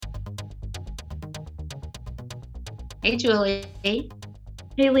Hey, Julie. Hey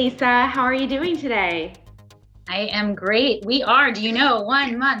Lisa, how are you doing today? I am great. We are, do you know,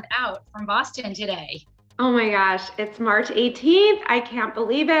 1 month out from Boston today. Oh my gosh, it's March 18th. I can't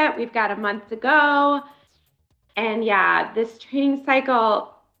believe it. We've got a month to go. And yeah, this training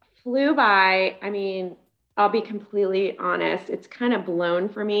cycle flew by. I mean, I'll be completely honest, it's kind of blown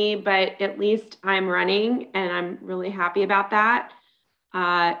for me, but at least I'm running and I'm really happy about that.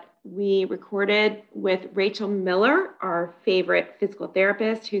 Uh, we recorded with Rachel Miller, our favorite physical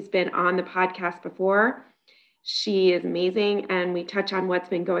therapist who's been on the podcast before. She is amazing, and we touch on what's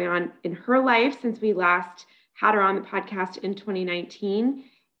been going on in her life since we last had her on the podcast in 2019.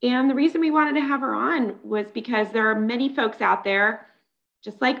 And the reason we wanted to have her on was because there are many folks out there,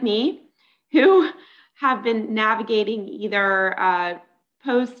 just like me, who have been navigating either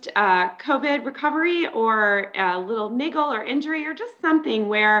post COVID recovery or a little niggle or injury or just something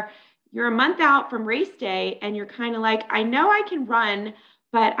where you're a month out from race day and you're kind of like, I know I can run,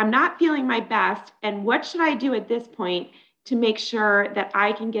 but I'm not feeling my best. And what should I do at this point to make sure that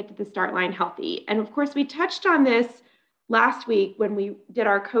I can get to the start line healthy? And of course, we touched on this last week when we did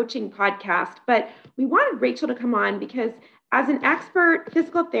our coaching podcast, but we wanted Rachel to come on because as an expert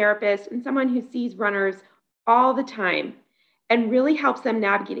physical therapist and someone who sees runners all the time and really helps them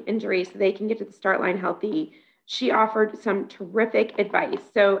navigate injuries so they can get to the start line healthy, she offered some terrific advice.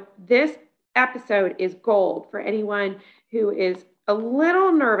 So this episode is gold for anyone who is a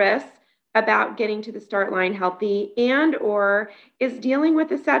little nervous about getting to the start line healthy and or is dealing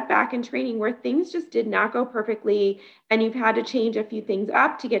with a setback in training where things just did not go perfectly and you've had to change a few things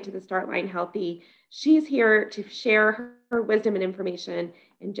up to get to the start line healthy. She's here to share her wisdom and information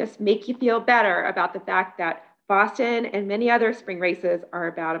and just make you feel better about the fact that Boston and many other spring races are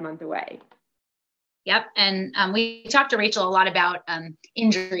about a month away. Yep. And we talked to Rachel a lot about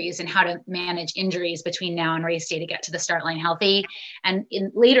injuries and how to manage injuries between now and race day to get to the start line healthy. And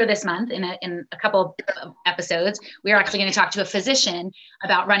later this month, in a couple of episodes, we are actually going to talk to a physician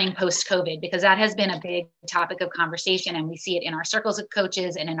about running post-COVID, because that has been a big topic of conversation. And we see it in our circles of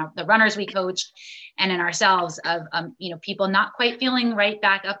coaches and in the runners we coach and in ourselves of, people not quite feeling right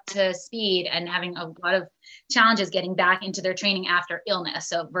back up to speed and having a lot of challenges getting back into their training after illness,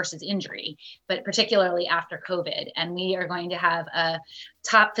 so versus injury, but particularly after COVID. And we are going to have a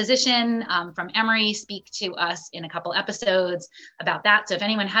top physician from Emory speak to us in a couple episodes about that. So if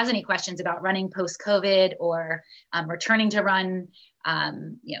anyone has any questions about running post-COVID or returning to run,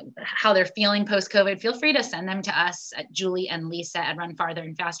 how they're feeling post-COVID, feel free to send them to us at Julie and Lisa at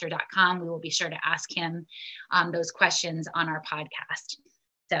runfartherandfaster.com. We will be sure to ask him those questions on our podcast.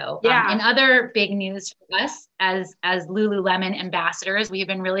 So in other big news for us as Lululemon ambassadors, we've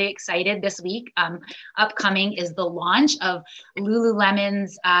been really excited this week. Upcoming is the launch of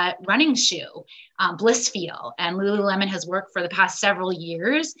Lululemon's running shoe, Blissfeel. And Lululemon has worked for the past several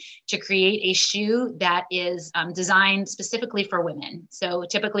years to create a shoe that is designed specifically for women. So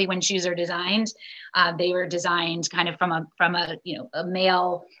typically when shoes are designed, they were designed kind of from a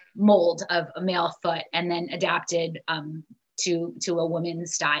male mold of a male foot and then adapted to a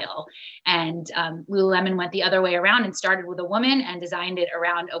woman's style. And Lululemon went the other way around and started with a woman and designed it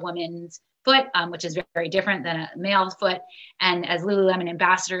around a woman's foot, which is very different than a male foot. And as Lululemon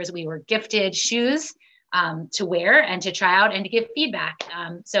ambassadors, we were gifted shoes to wear and to try out and to give feedback.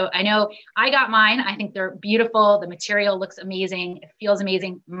 So I know I got mine. I think they're beautiful. The material looks amazing. It feels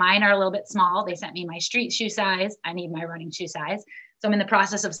amazing. Mine are a little bit small. They sent me my street shoe size. I need my running shoe size. So I'm in the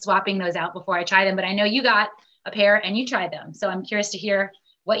process of swapping those out before I try them. But I know you got a pair and you tried them. So I'm curious to hear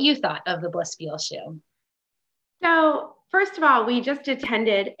what you thought of the Blissfeel shoe. So first of all, we just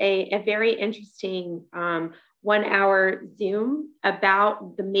attended a very interesting 1 hour Zoom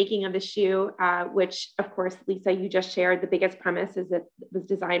about the making of the shoe, which of course, Lisa, you just shared. The biggest premise is that it was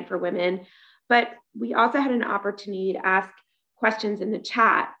designed for women, but we also had an opportunity to ask questions in the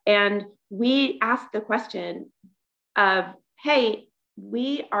chat. And we asked the question of, hey,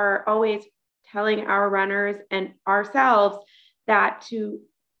 we are always telling our runners and ourselves that to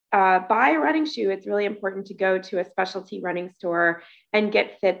buy a running shoe, it's really important to go to a specialty running store and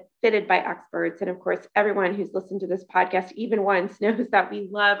get fitted by experts. And of course, everyone who's listened to this podcast even once knows that we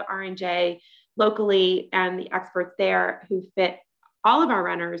love R&J locally and the experts there who fit all of our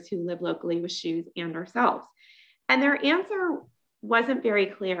runners who live locally with shoes and ourselves. And their answer wasn't very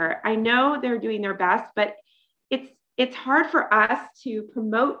clear. I know they're doing their best, but it's hard for us to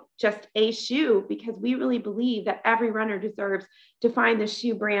promote just a shoe because we really believe that every runner deserves to find the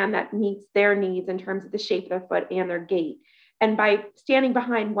shoe brand that meets their needs in terms of the shape of their foot and their gait. And by standing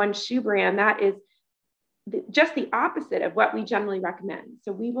behind one shoe brand, that is just the opposite of what we generally recommend.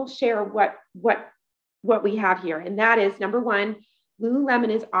 So we will share what what we have here. And that is, number one, Lululemon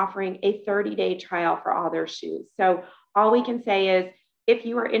is offering a 30-day trial for all their shoes. So all we can say is, if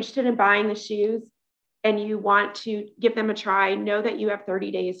you are interested in buying the shoes and you want to give them a try, know that you have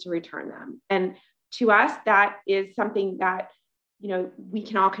 30 days to return them. And to us, that is something that, we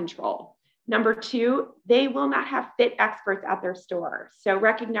can all control. Number two, they will not have fit experts at their store. So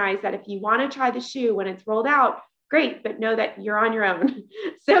recognize that if you want to try the shoe when it's rolled out, great, but know that you're on your own.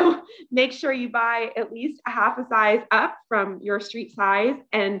 So make sure you buy at least a half a size up from your street size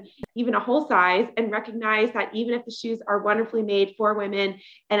and even a whole size, and recognize that even if the shoes are wonderfully made for women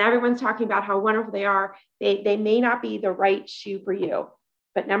and everyone's talking about how wonderful they are, they may not be the right shoe for you.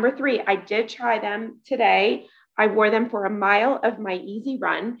 But number three, I did try them today. I wore them for a mile of my easy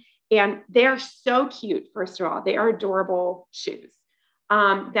run, and they're so cute. First of all, they are adorable shoes.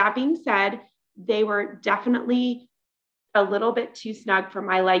 That being said, they were definitely a little bit too snug for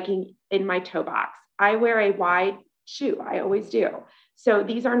my liking in my toe box. I wear a wide shoe. I always do. So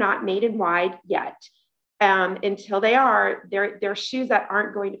these are not made in wide yet. Until they are, they're shoes that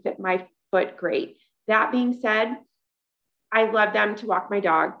aren't going to fit my foot great. That being said, I love them to walk my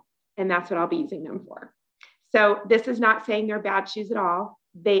dog, and that's what I'll be using them for. So this is not saying they're bad shoes at all.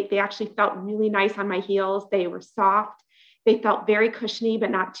 They actually felt really nice on my heels. They were soft. They felt very cushiony, but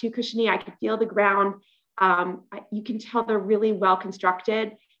not too cushiony. I could feel the ground. You can tell they're really well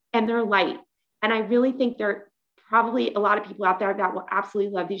constructed, and they're light. And I really think there are probably a lot of people out there that will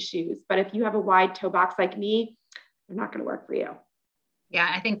absolutely love these shoes. But if you have a wide toe box like me, they're not going to work for you. Yeah,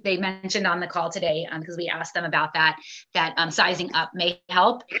 I think they mentioned on the call today, because we asked them about that sizing up may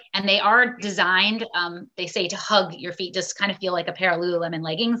help. And they are designed, they say, to hug your feet, just kind of feel like a pair of Lululemon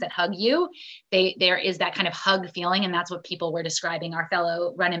leggings that hug you. There is that kind of hug feeling. And that's what people were describing. Our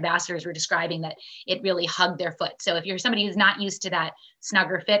fellow run ambassadors were describing, that it really hugged their foot. So if you're somebody who's not used to that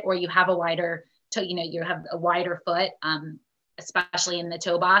snugger fit, or you have a wider toe, you have a wider foot, especially in the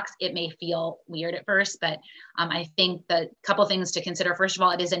toe box, it may feel weird at first, but I think the couple things to consider. First of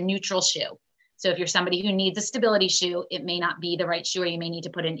all, it is a neutral shoe. So if you're somebody who needs a stability shoe, it may not be the right shoe, or you may need to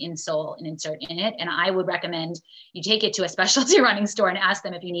put an insole and insert in it. And I would recommend you take it to a specialty running store and ask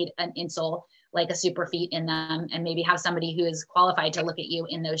them if you need an insole, like a Superfeet in them, and maybe have somebody who is qualified to look at you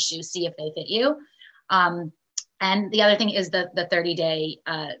in those shoes, see if they fit you. And the other thing is the 30-day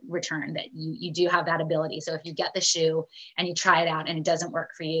return, that you do have that ability. So if you get the shoe and you try it out and it doesn't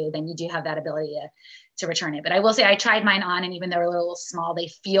work for you, then you do have that ability to return it. But I will say I tried mine on, and even though they're a little small, they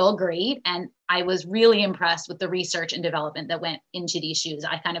feel great. And I was really impressed with the research and development that went into these shoes.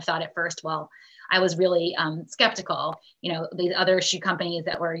 I kind of thought at first, well, I was really skeptical. The other shoe companies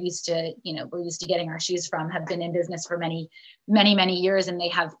that we're used to getting our shoes from have been in business for many, many, many years, and they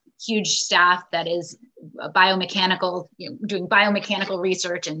have huge staff that is biomechanical, doing biomechanical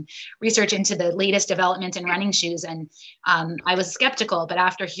research and research into the latest developments in running shoes. And I was skeptical, but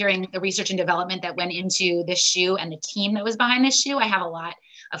after hearing the research and development that went into this shoe and the team that was behind this shoe, I have a lot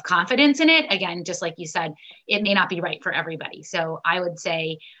of confidence in it. Again, just like you said, it may not be right for everybody. So I would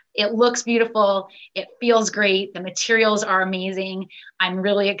say it looks beautiful. It feels great. The materials are amazing. I'm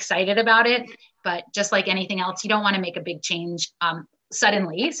really excited about it, but just like anything else, you don't want to make a big change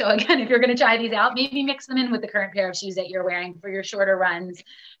suddenly. So again, if you're going to try these out, maybe mix them in with the current pair of shoes that you're wearing for your shorter runs,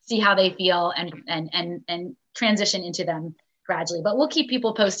 see how they feel, and transition into them gradually. But we'll keep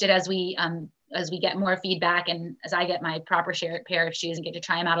people posted as we get more feedback, and as I get my proper pair of shoes and get to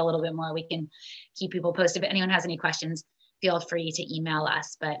try them out a little bit more, we can keep people posted. If anyone has any questions, feel free to email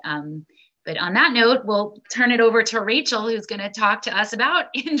us. But on that note, we'll turn it over to Rachel, who's going to talk to us about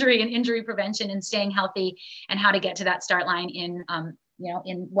injury and injury prevention and staying healthy, and how to get to that start line in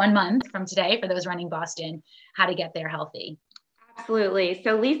 1 month from today for those running Boston, how to get there healthy. Absolutely.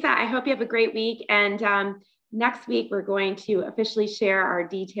 So Lisa, I hope you have a great week. And next week, we're going to officially share our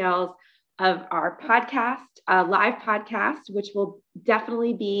details of our podcast, live podcast, which will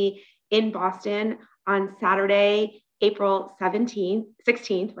definitely be in Boston on Saturday, April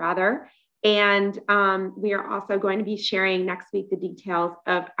 16th rather. And we are also going to be sharing next week the details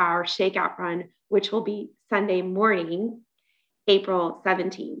of our shakeout run, which will be Sunday morning, April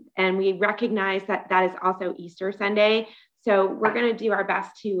 17th. And we recognize that that is also Easter Sunday. So we're going to do our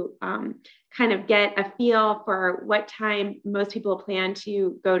best to kind of get a feel for what time most people plan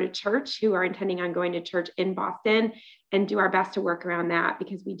to go to church who are intending on going to church in Boston, and do our best to work around that,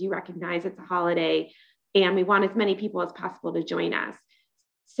 because we do recognize it's a holiday and we want as many people as possible to join us.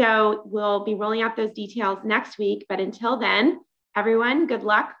 So we'll be rolling out those details next week. But until then, everyone, good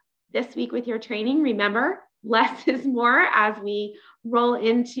luck this week with your training. Remember, less is more as we roll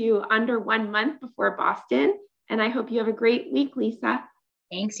into under 1 month before Boston. And I hope you have a great week, Lisa.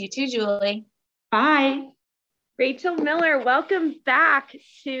 Thanks. You too, Julie. Bye. Rachel Miller, welcome back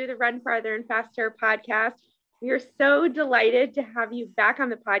to the Run Farther and Faster podcast. We are so delighted to have you back on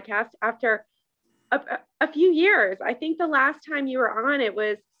the podcast after a few years. I think the last time you were on, it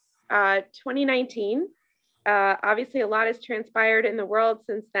was 2019. Obviously, a lot has transpired in the world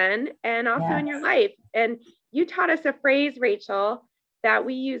since then, and also in your life. And you taught us a phrase, Rachel, that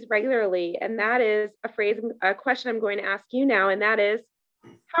we use regularly. And that is a question I'm going to ask you now. And that is,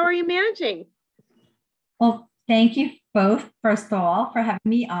 how are you managing? Well, thank you both, first of all, for having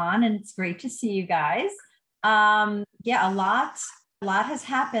me on. And it's great to see you guys. A lot has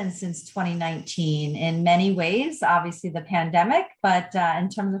happened since 2019 in many ways, obviously the pandemic, but in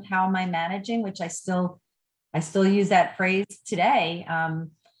terms of how am I managing, which I still use that phrase today.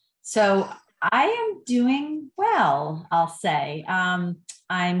 So I am doing well, I'll say.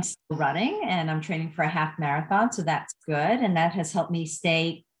 I'm still running and I'm training for a half marathon. So that's good. And that has helped me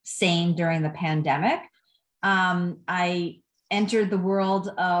stay sane during the pandemic. I entered the world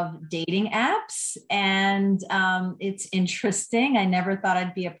of dating apps, and it's interesting. I never thought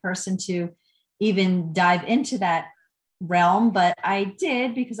I'd be a person to even dive into that realm, but I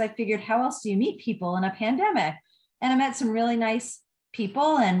did because I figured, how else do you meet people in a pandemic? And I met some really nice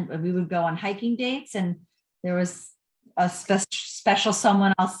people, and we would go on hiking dates. And there was a special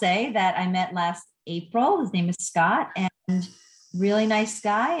someone, I'll say, that I met last April. His name is Scott, and really nice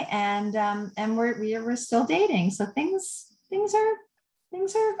guy. And we're still dating. So things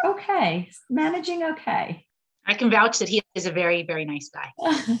are okay, managing okay. I can vouch that he is a very, very nice guy.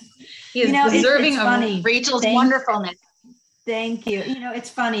 He is deserving of Rachel's wonderfulness. Thank you. It's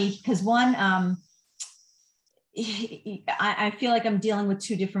funny because one, I feel like I'm dealing with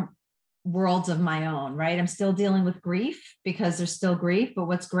two different worlds of my own, right? I'm still dealing with grief because there's still grief. But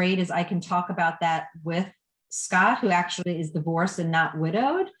what's great is I can talk about that with Scott, who actually is divorced and not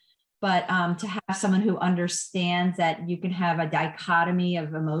widowed. But to have someone who understands that you can have a dichotomy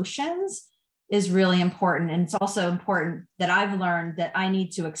of emotions is really important. And it's also important that I've learned that I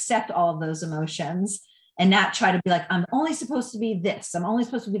need to accept all of those emotions and not try to be like, I'm only supposed to be this, I'm only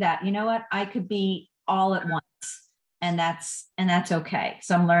supposed to be that. You know what? I could be all at once. And that's okay.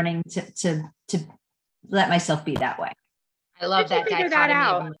 So I'm learning to let myself be that way. I love that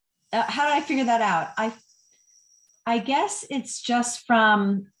dichotomy. How did I figure that out? I guess it's just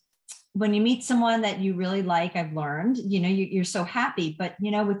from when you meet someone that you really like. I've learned, you're so happy, but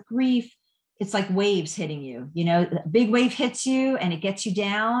with grief, it's like waves hitting you. A big wave hits you and it gets you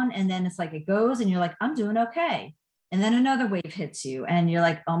down, and then it's like it goes and you're like, I'm doing okay. And then another wave hits you and you're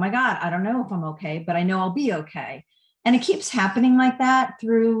like, oh my God, I don't know if I'm okay, but I know I'll be okay. And it keeps happening like that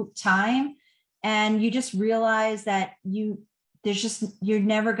through time. And you just realize that you're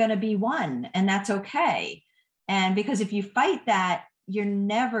never going to be one, and that's okay. And because if you fight that, you're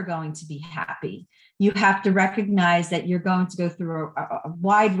never going to be happy. You have to recognize that you're going to go through a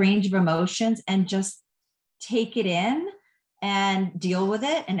wide range of emotions and just take it in and deal with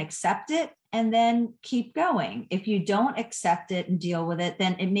it and accept it, and then keep going. If you don't accept it and deal with it,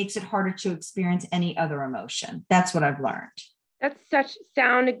 then it makes it harder to experience any other emotion. That's what I've learned. That's such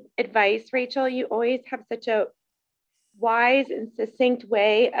sound advice, Rachel. You always have such a wise and succinct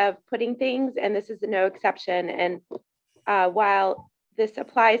way of putting things, and this is no exception. And while this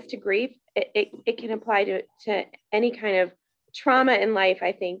applies to grief, it can apply to any kind of trauma in life.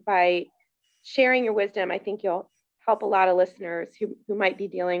 I think by sharing your wisdom, I think you'll help a lot of listeners who might be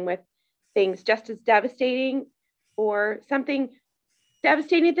dealing with things just as devastating or something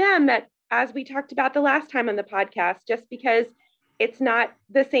devastating to them, that, as we talked about the last time on the podcast, just because it's not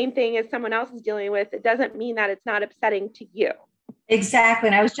the same thing as someone else is dealing with, it doesn't mean that it's not upsetting to you. Exactly.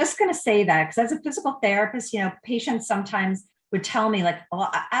 And I was just going to say that, because as a physical therapist, patients sometimes would tell me like, oh,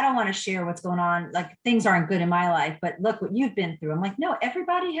 I don't want to share what's going on. Like, things aren't good in my life, but look what you've been through. I'm like, no,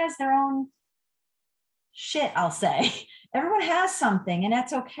 everybody has their own shit, I'll say. Everyone has something, and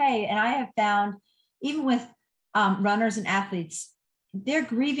that's okay. And I have found, even with runners and athletes, they're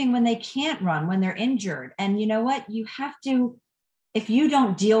grieving when they can't run, when they're injured. And you know what? You have to, if you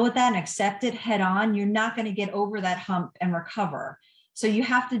don't deal with that and accept it head on, you're not going to get over that hump and recover. So you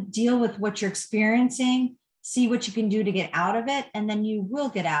have to deal with what you're experiencing, see what you can do to get out of it, and then you will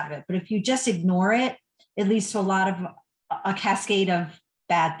get out of it. But if you just ignore it, it leads to a cascade of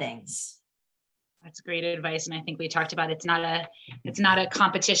bad things. That's great advice. And I think we talked about it's not a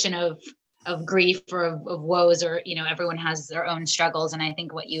competition of grief or of woes, or, everyone has their own struggles. And I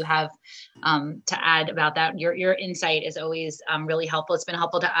think what you have to add about that, your insight is always really helpful. It's been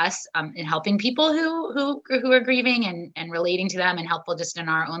helpful to us in helping people who are grieving and relating to them, and helpful just in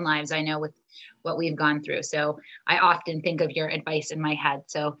our own lives. I know with what we've gone through. So I often think of your advice in my head.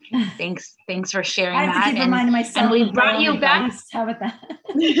 So thanks for sharing I have that. to keep reminding myself. And we of my brought own you back. advice. How about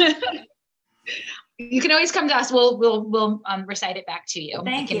that? You can always come to us. We'll recite it back to you.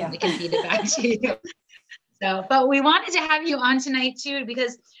 Thank you. We can feed it back to you. So, but we wanted to have you on tonight too,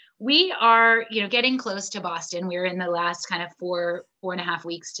 because we are, getting close to Boston. We're in the last kind of 4.5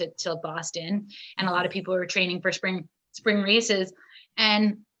 weeks till Boston, and a lot of people are training for spring races,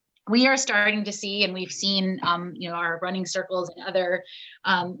 and we are starting to see, and we've seen, our running circles and other,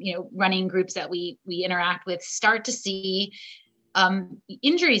 running groups that we interact with start to see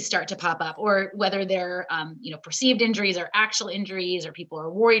injuries start to pop up, or whether they're, perceived injuries or actual injuries, or people are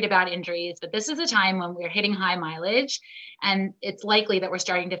worried about injuries. But this is a time when we're hitting high mileage, and it's likely that we're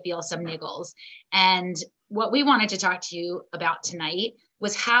starting to feel some niggles. And what we wanted to talk to you about tonight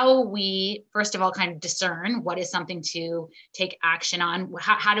was how we, first of all, kind of discern what is something to take action on.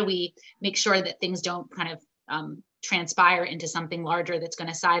 How do we make sure that things don't kind of transpire into something larger that's going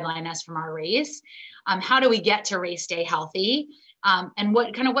to sideline us from our race? How do we get to race day healthy? And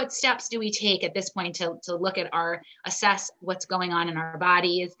what steps do we take at this point to look at assess what's going on in our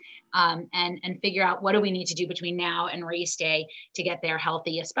bodies, and figure out what do we need to do between now and race day to get there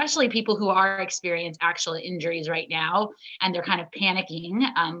healthy, especially people who are experiencing actual injuries right now and they're kind of panicking.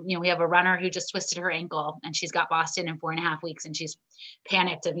 We have a runner who just twisted her ankle, and she's got Boston in 4.5 weeks, and she's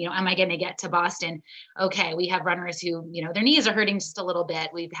panicked of, am I going to get to Boston? Okay. We have runners who, their knees are hurting just a little bit.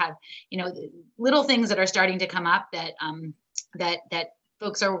 We've had, little things that are starting to come up that, that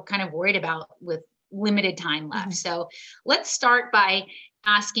folks are kind of worried about with limited time left. Mm-hmm. So let's start by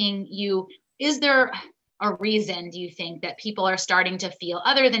asking you, is there a reason, do you think, that people are starting to feel,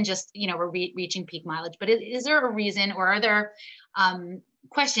 other than just, we're reaching peak mileage, but is there a reason, or are there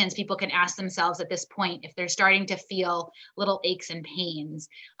questions people can ask themselves at this point if they're starting to feel little aches and pains,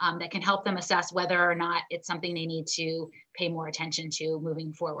 that can help them assess whether or not it's something they need to pay more attention to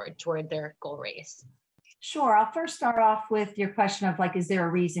moving forward toward their goal race? Sure. I'll first start off with your question of is there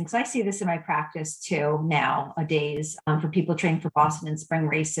a reason? Because I see this in my practice too nowadays, for people training for Boston and spring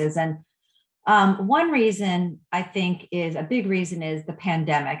races. And one reason I think is a big reason is the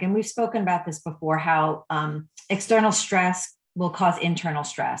pandemic. And we've spoken about this before, how external stress will cause internal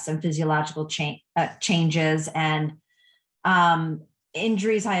stress and physiological changes. And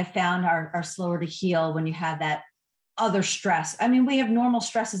injuries I have found are slower to heal when you have that other stress. I mean, we have normal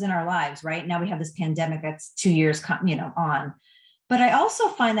stresses in our lives, right? Now we have this pandemic that's 2 years, on. But I also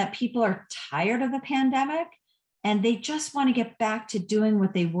find that people are tired of the pandemic and they just want to get back to doing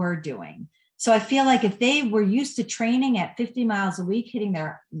what they were doing. So I feel like if they were used to training at 50 miles a week, hitting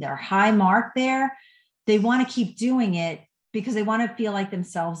their high mark there, they want to keep doing it because they want to feel like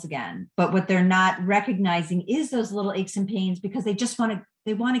themselves again. But what they're not recognizing is those little aches and pains, because they just want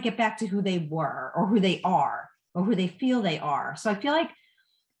to get back to who they were, or who they are, or who they feel they are. So I feel like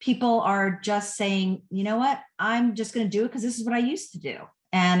people are just saying, you know what, I'm just going to do it because this is what I used to do.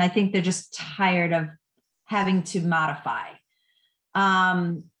 And I think they're just tired of having to modify.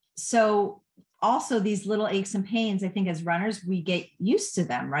 So also these little aches and pains, I think as runners, we get used to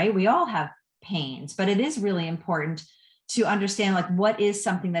them, right? We all have pains, but it is really important to understand what is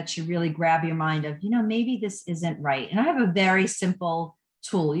something that should really grab your mind of, maybe this isn't right. And I have a very simple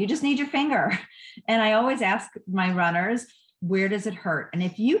tool. You just need your finger. And I always ask my runners, where does it hurt? And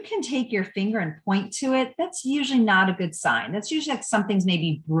if you can take your finger and point to it, that's usually not a good sign. That's usually something's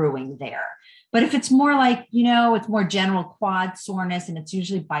maybe brewing there. But if it's more it's more general quad soreness, and it's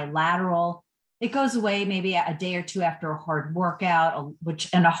usually bilateral, it goes away maybe a day or two after a hard workout,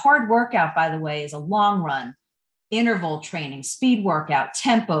 and a hard workout, by the way, is a long run, interval training, speed workout,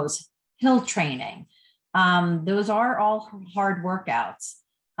 tempos, hill training. Those are all hard workouts.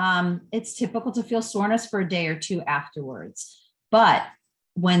 It's typical to feel soreness for a day or two afterwards. But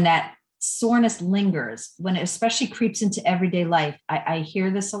when that soreness lingers, when it especially creeps into everyday life, I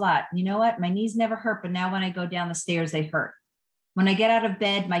hear this a lot. You know what? My knees never hurt, but now when I go down the stairs, they hurt. When I get out of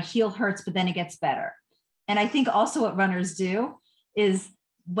bed, my heel hurts, but then it gets better. And I think also what runners do is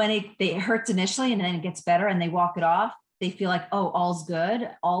when it hurts initially and then it gets better and they walk it off, they feel like, oh, all's good,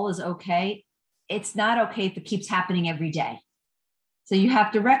 all is okay. It's not okay if it keeps happening every day. So you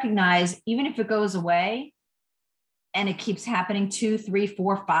have to recognize, even if it goes away and it keeps happening 2, 3,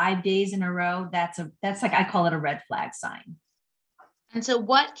 4, 5 days in a row, that's I call it a red flag sign. And so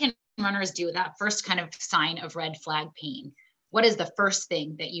what can runners do with that first kind of sign of red flag pain? What is the first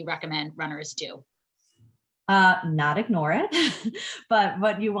thing that you recommend runners do? Not ignore it. But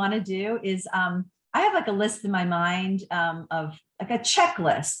what you want to do is, I have a list in my mind of a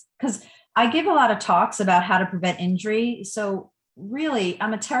checklist, because I give a lot of talks about how to prevent injury. So really,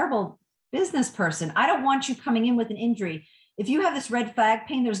 I'm a terrible business person. I don't want you coming in with an injury. If you have this red flag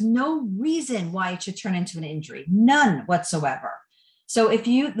pain, there's no reason why it should turn into an injury, none whatsoever. So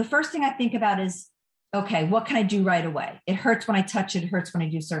the first thing I think about is, okay, what can I do right away? It hurts when I touch it. It hurts when I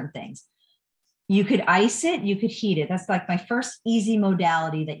do certain things. You could ice it, you could heat it. That's like my first easy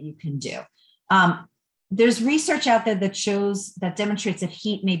modality that you can do. There's research out there that demonstrates that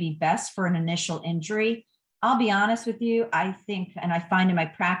heat may be best for an initial injury. I'll be honest with you. I think, and I find in my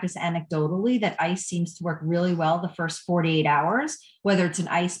practice anecdotally, that ice seems to work really well the first 48 hours, whether it's an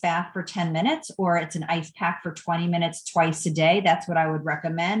ice bath for 10 minutes or it's an ice pack for 20 minutes twice a day. That's what I would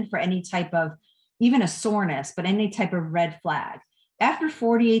recommend for any type of, even a soreness, but any type of red flag. After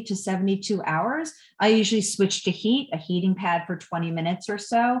 48 to 72 hours, I usually switch to heat, a heating pad for 20 minutes or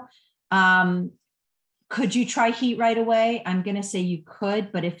so. Could you try heat right away? I'm going to say you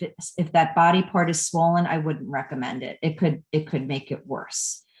could, but if that body part is swollen, I wouldn't recommend it. It could make it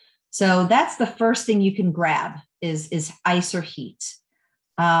worse. So that's the first thing you can grab is ice or heat.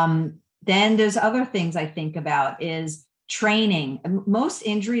 Then there's other things I think about is training. Most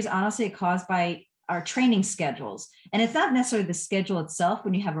injuries, honestly, are caused by our training schedules. And it's not necessarily the schedule itself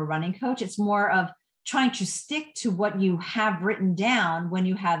when you have a running coach. It's more of trying to stick to what you have written down when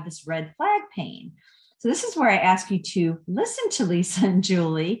you have this red flag pain. So this is where I ask you to listen to Lisa and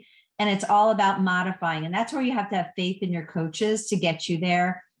Julie, and it's all about modifying. And that's where you have to have faith in your coaches to get you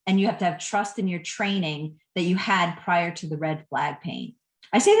there. And you have to have trust in your training that you had prior to the red flag pain.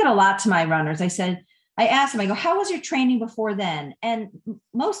 I say that a lot to my runners. I ask them, I go, how was your training before then? And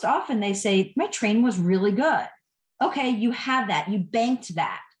most often they say, my training was really good. Okay, you have that. You banked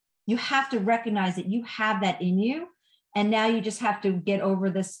that. You have to recognize that you have that in you. And now you just have to get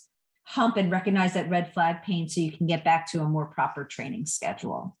over this hump and recognize that red flag pain so you can get back to a more proper training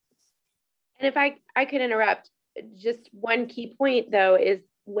schedule. And if I could interrupt, just one key point though is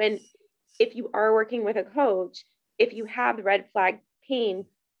if you are working with a coach, if you have the red flag pain,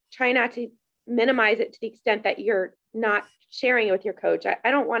 try not to minimize it to the extent that you're not sharing it with your coach.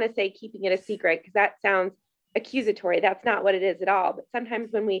 I don't want to say keeping it a secret because that sounds accusatory. That's not what it is at all. But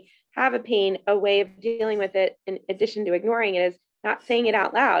sometimes when we have a pain, a way of dealing with it, in addition to ignoring it, is not saying it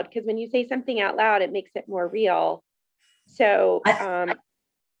out loud. Because when you say something out loud, it makes it more real. So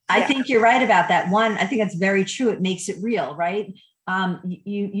I think you're right about that. One, I think that's very true. It makes it real, right?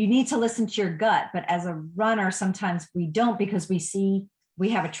 You need to listen to your gut, but as a runner, sometimes we don't because we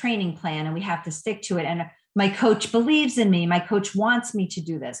have a training plan and we have to stick to it. And my coach believes in me. My coach wants me to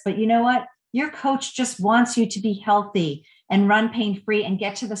do this, but you know what? Your coach just wants you to be healthy and run pain-free and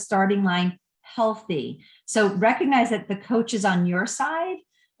get to the starting line healthy. So recognize that the coach is on your side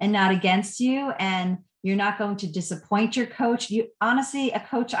and not against you. And you're not going to disappoint your coach. Honestly,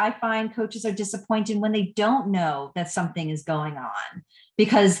 I find coaches are disappointed when they don't know that something is going on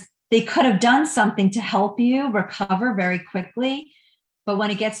because they could have done something to help you recover very quickly. But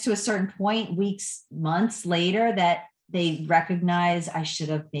when it gets to a certain point, weeks, months later, that they recognize I should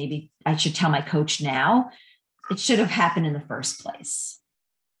tell my coach now. It should have happened in the first place.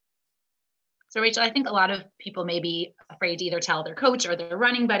 So Rachel, I think a lot of people may be afraid to either tell their coach or their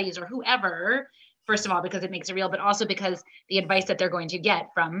running buddies or whoever, first of all, because it makes it real, but also because the advice that they're going to get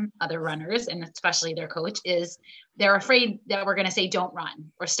from other runners, and especially their coach, is they're afraid that we're going to say, don't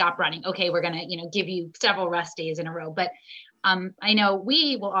run or stop running. Okay, we're going to, give you several rest days in a row. But I know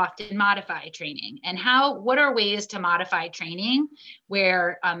we will often modify training. And what are ways to modify training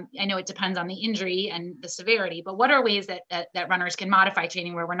where I know it depends on the injury and the severity, but what are ways that runners can modify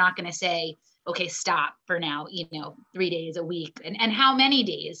training where we're not going to say, okay, stop for now, 3 days a week, and how many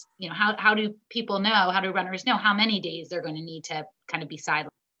days, how do runners know how many days they're going to need to kind of be sidelined?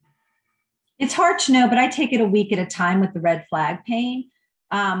 It's hard to know, but I take it a week at a time with the red flag pain.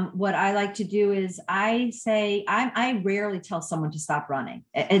 What I like to do is I rarely tell someone to stop running.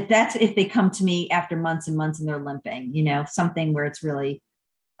 That's if they come to me after months and months and they're limping, something where it's really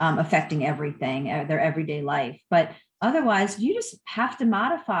affecting everything, their everyday life. But otherwise, you just have to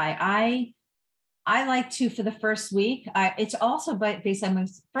modify. I like to, for the first week, it's also based on,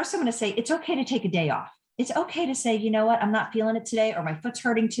 first I'm going to say, it's okay to take a day off. It's okay to say, you know what, I'm not feeling it today, or my foot's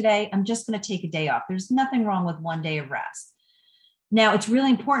hurting today. I'm just going to take a day off. There's nothing wrong with 1 day of rest. Now, it's really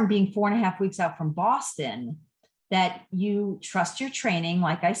important, being 4.5 weeks out from Boston, that you trust your training,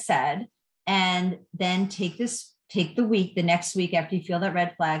 like I said, and then take the next week after you feel that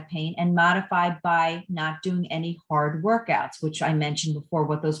red flag pain, and modify by not doing any hard workouts, which I mentioned before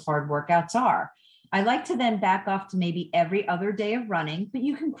what those hard workouts are. I like to then back off to maybe every other day of running, but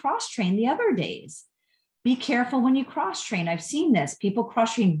you can cross train the other days. Be careful when you cross train. I've seen this. People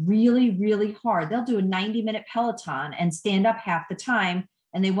cross train really, really hard. They'll do a 90-minute Peloton and stand up half the time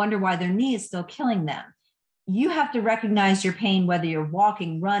and they wonder why their knee is still killing them. You have to recognize your pain, whether you're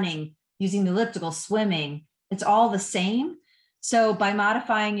walking, running, using the elliptical, swimming, it's all the same. So by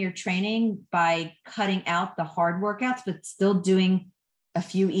modifying your training, by cutting out the hard workouts, but still doing a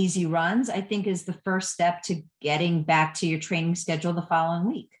few easy runs, I think is the first step to getting back to your training schedule the following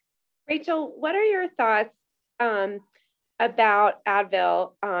week. Rachel, what are your thoughts about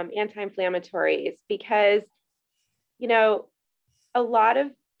Advil anti-inflammatories? Because, you know, a lot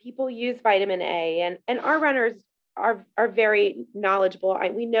of people use vitamin A, and our runners are very knowledgeable.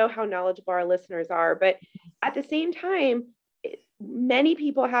 We know how knowledgeable our listeners are, but at the same time, many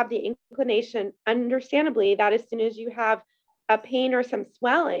people have the inclination, understandably, that as soon as you have a pain or some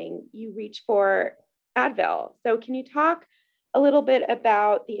swelling, you reach for Advil. So can you talk a little bit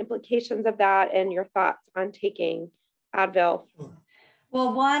about the implications of that and your thoughts on taking Advil?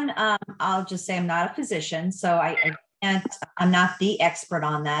 Well, one, I'll just say I'm not a physician, so I'm not the expert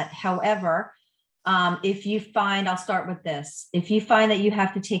on that. However, if you find, I'll start with this. If you find that you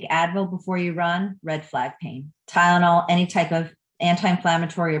have to take Advil before you run, red flag pain, Tylenol, any type of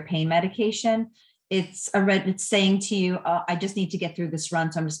anti-inflammatory or pain medication, it's saying to you, I just need to get through this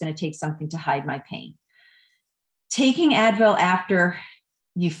run, so I'm just going to take something to hide my pain. Taking Advil after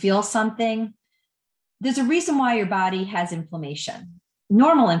you feel something, there's a reason why your body has inflammation,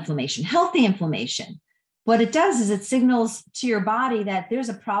 normal inflammation, healthy inflammation. What it does is it signals to your body that there's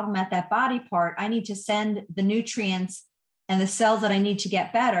a problem at that body part. I need to send the nutrients and the cells that I need to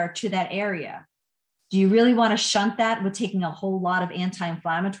get better to that area. Do you really want to shunt that with taking a whole lot of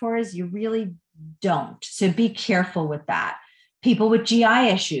anti-inflammatories? You really don't. So be careful with that. People with GI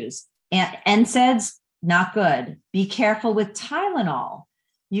issues, and NSAIDs, not good. Be careful with Tylenol.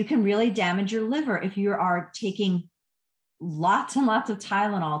 You can really damage your liver if you are taking lots and lots of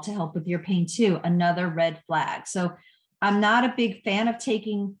Tylenol to help with your pain too. Another red flag. So I'm not a big fan of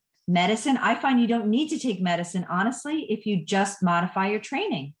taking medicine. I find you don't need to take medicine, honestly, if you just modify your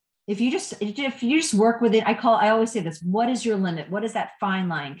training. If you just work with it, I always say this, what is your limit? What is that fine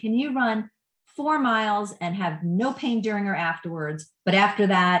line? Can you run 4 miles and have no pain during or afterwards, but after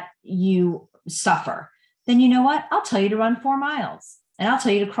that you suffer? Then you know what? I'll tell you to run 4 miles and I'll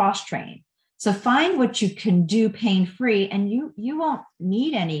tell you to cross train. So find what you can do pain-free, and you won't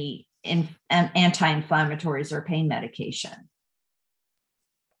need any anti-inflammatories or pain medication.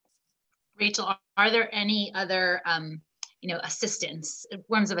 Rachel, are there any other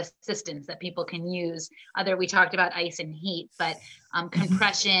forms of assistance that people can use? We talked about ice and heat, but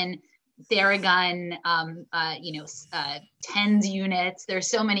compression, Theragun, TENS units. There's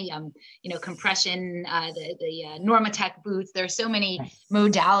so many, compression, the Normatec boots. There's so many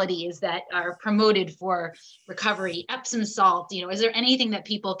modalities that are promoted for recovery. Epsom salt. Is there anything that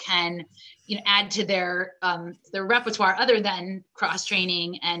people can, add to their repertoire other than cross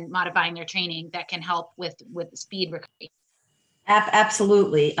training and modifying their training that can help with speed recovery?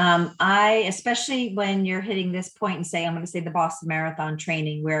 Absolutely. Especially when you're hitting this point and I'm going to say the Boston Marathon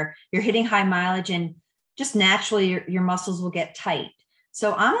training where you're hitting high mileage and just naturally your muscles will get tight.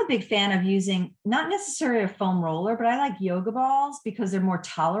 So I'm a big fan of using not necessarily a foam roller, but I like yoga balls because they're more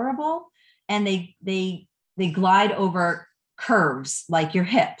tolerable and they glide over curves like your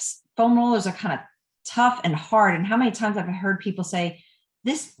hips. Foam rollers are kind of tough and hard. And how many times have I heard people say,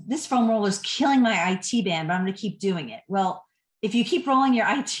 this foam roller is killing my IT band, but I'm going to keep doing it. Well, if you keep rolling your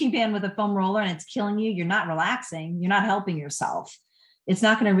IT band with a foam roller and it's killing you, you're not relaxing, you're not helping yourself. It's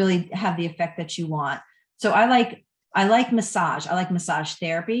not going to really have the effect that you want. So I like massage. I like massage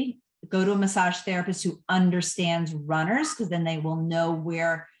therapy. Go to a massage therapist who understands runners, because then they will know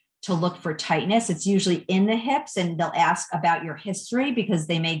where to look for tightness. It's usually in the hips, and they'll ask about your history because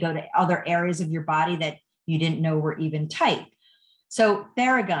they may go to other areas of your body that you didn't know were even tight. So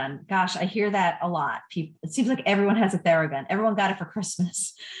Theragun, gosh, I hear that a lot. It seems like everyone has a Theragun. Everyone got it for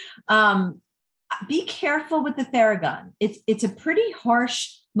Christmas. Be careful with the Theragun. It's a pretty harsh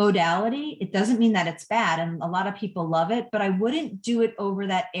modality. It doesn't mean that it's bad, and a lot of people love it, but I wouldn't do it over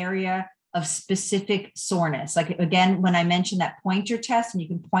that area of specific soreness. Like again, when I mentioned that pointer test and you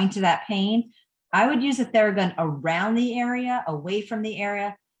can point to that pain, I would use a Theragun around the area, away from the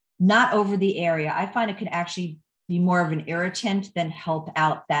area, not over the area. I find it could actually be more of an irritant than help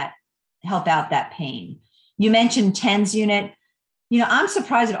out that pain. You mentioned TENS unit. I'm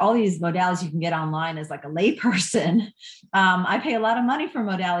surprised at all these modalities you can get online as like a layperson. I pay a lot of money for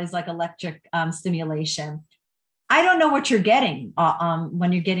modalities like electric stimulation. I don't know what you're getting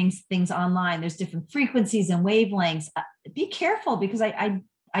when you're getting things online. There's different frequencies and wavelengths. Be careful because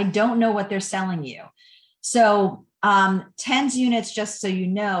I don't know what they're selling you. So TENS units, just so you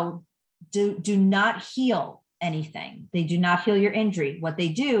know, do not heal anything. They do not heal your injury. What they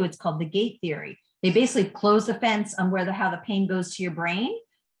do, it's called the gate theory. They basically close the fence on how the pain goes to your brain,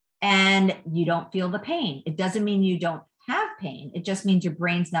 and you don't feel the pain. It doesn't mean you don't have pain. It just means your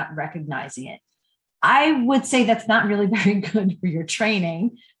brain's not recognizing it. I would say that's not really very good for your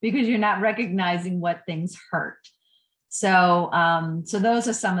training because you're not recognizing what things hurt. So those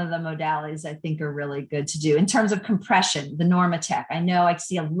are some of the modalities I think are really good to do. In terms of compression, the Normatec, I know I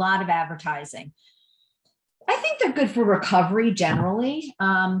see a lot of advertising. I think they're good for recovery generally.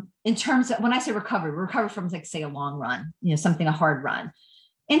 In terms of, when I say recovery from, like, say, a long run, a hard run.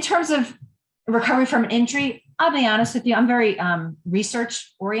 In terms of recovery from an injury, I'll be honest with you, I'm very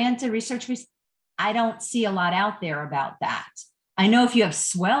research oriented. I don't see a lot out there about that. I know if you have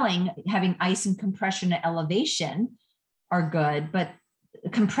swelling, having ice and compression and elevation are good, but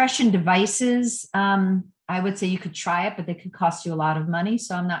compression devices, I would say you could try it, but they could cost you a lot of money.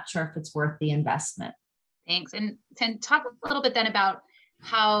 So I'm not sure if it's worth the investment. Thanks. And talk a little bit then about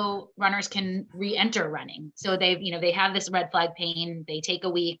how runners can re-enter running. So they have this red flag pain, they take a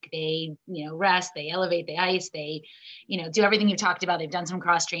week, they, rest, they elevate, they ice, they, do everything you've talked about. They've done some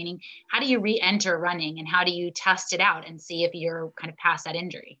cross training. How do you re-enter running, and how do you test it out and see if you're kind of past that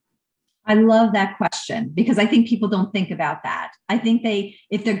injury? I love that question because I think people don't think about that. I think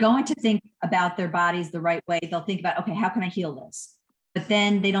if they're going to think about their bodies the right way, they'll think about, okay, how can I heal this? But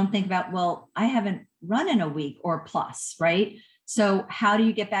then they don't think about, well, I haven't run in a week or plus, right? So how do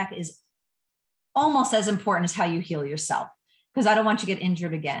you get back is almost as important as how you heal yourself, because I don't want you to get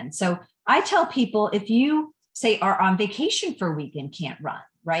injured again. So I tell people, if you say are on vacation for a week and can't run,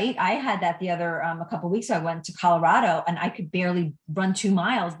 right? I had that a couple of weeks ago. I went to Colorado and I could barely run 2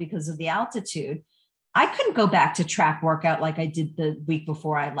 miles because of the altitude. I couldn't go back to track workout like I did the week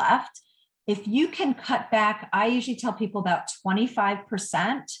before I left. If you can cut back, I usually tell people about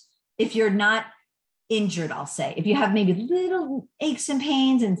 25%. If you're not injured, I'll say, if you have maybe little aches and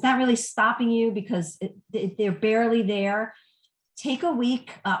pains and it's not really stopping you because they're barely there, take a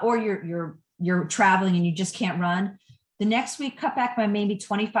week, or you're traveling and you just can't run. The next week, cut back by maybe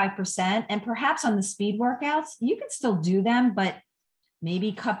 25%. And perhaps on the speed workouts, you can still do them, but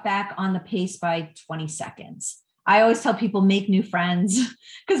maybe cut back on the pace by 20 seconds. I always tell people, make new friends,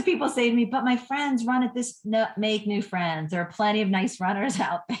 because people say to me, but my friends run at this. No, make new friends. There are plenty of nice runners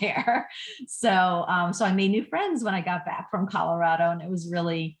out there. So I made new friends when I got back from Colorado, and it was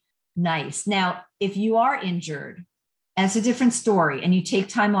really nice. Now, if you are injured, and it's a different story, and you take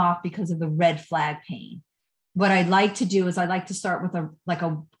time off because of the red flag pain, what I'd like to do is I like to start with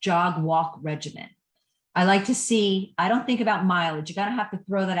a jog walk regimen. I like to see, I don't think about mileage. You're going to have to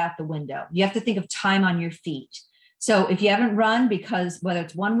throw that out the window. You have to think of time on your feet. So if you haven't run, because whether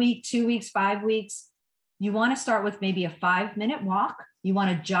it's 1 week, 2 weeks, 5 weeks, you want to start with maybe a 5-minute walk. You want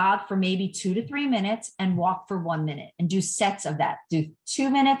to jog for maybe 2 to 3 minutes and walk for 1 minute, and do sets of that. Do 2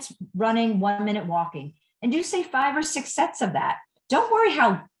 minutes running, 1 minute walking, and do say 5 or 6 sets of that. Don't worry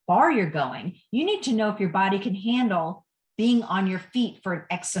how far you're going. You need to know if your body can handle being on your feet for an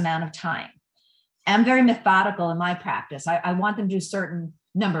X amount of time. I'm very methodical in my practice. I want them to do a certain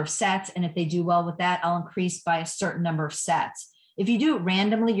number of sets. And if they do well with that, I'll increase by a certain number of sets. If you do it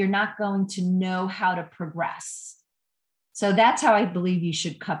randomly, you're not going to know how to progress. So that's how I believe you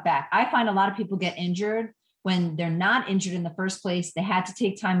should cut back. I find a lot of people get injured when they're not injured in the first place. They had to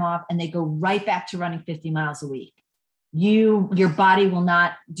take time off and they go right back to running 50 miles a week. Your body will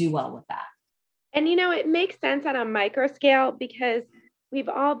not do well with that. And, it makes sense on a micro scale, because we've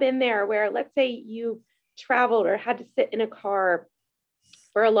all been there where, let's say you traveled or had to sit in a car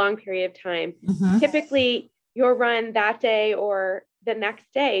for a long period of time. Mm-hmm. Typically, your run that day or the next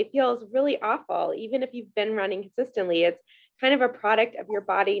day feels really awful, even if you've been running consistently. It's kind of a product of your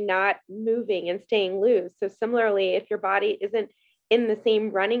body not moving and staying loose. So similarly, if your body isn't in the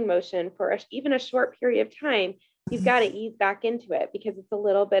same running motion for even a short period of time, you've got to ease back into it, because it's a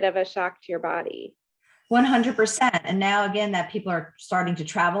little bit of a shock to your body. 100%. And now again, that people are starting to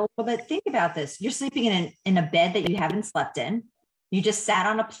travel a little bit. Think about this. You're sleeping in a bed that you haven't slept in. You just sat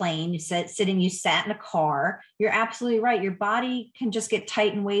on a plane, you sat in a car. You're absolutely right. Your body can just get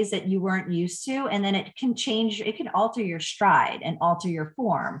tight in ways that you weren't used to. And then it can change, it can alter your stride and alter your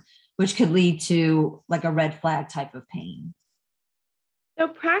form, which could lead to like a red flag type of pain. So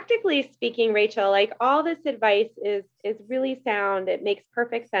practically speaking, Rachel, like, all this advice is really sound. It makes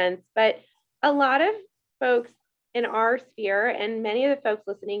perfect sense. But a lot of folks in our sphere, and many of the folks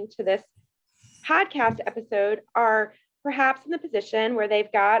listening to this podcast episode, are perhaps in the position where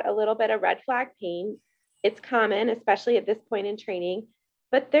they've got a little bit of red flag pain. It's common, especially at this point in training,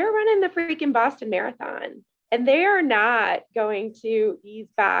 but they're running the freaking Boston Marathon, and they are not going to ease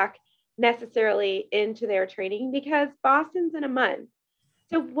back necessarily into their training because Boston's in a month.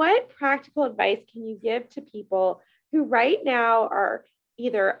 So what practical advice can you give to people who right now are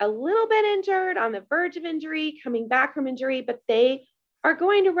either a little bit injured, on the verge of injury, coming back from injury, but they are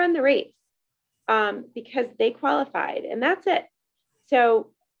going to run the race because they qualified and that's it.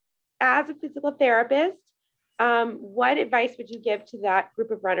 So as a physical therapist, what advice would you give to that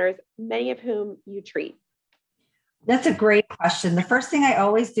group of runners, many of whom you treat? That's a great question. The first thing I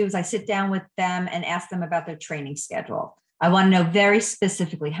always do is I sit down with them and ask them about their training schedule. I want to know very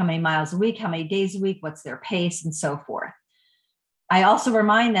specifically how many miles a week, how many days a week, what's their pace, and so forth. I also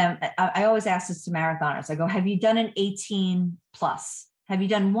remind them, I always ask this to marathoners. I go, have you done an 18 plus? Have you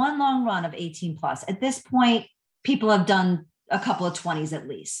done one long run of 18 plus? At this point, people have done a couple of 20s at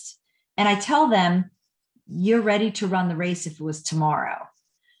least. And I tell them, you're ready to run the race if it was tomorrow.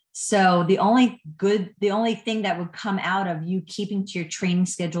 So the only thing that would come out of you keeping to your training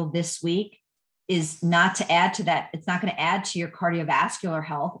schedule this week is not to add to that. It's not going to add to your cardiovascular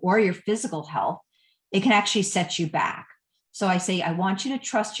health or your physical health. It can actually set you back. So I say, I want you to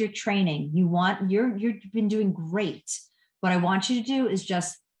trust your training. You've been doing great. What I want you to do is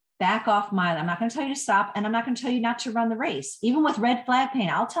just back off mile. I'm not going to tell you to stop, and I'm not going to tell you not to run the race. Even with red flag pain,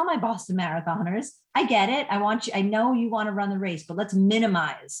 I'll tell my Boston marathoners, I get it. I know you want to run the race, but let's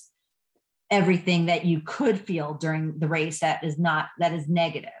minimize everything that you could feel during the race that is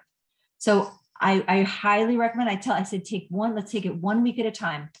negative. So I highly recommend, I said, let's take it 1 week at a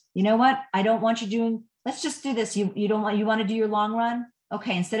time. You know what? I don't want you doing, let's just do this. You want to do your long run?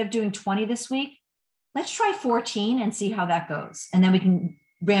 Okay. Instead of doing 20 this week, let's try 14 and see how that goes. And then we can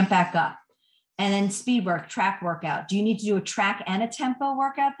ramp back up. And then speed work, track workout. Do you need to do a track and a tempo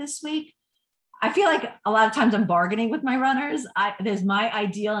workout this week? I feel like a lot of times I'm bargaining with my runners. There's my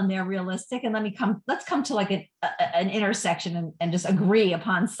ideal and they're realistic. And let's come to like an intersection and just agree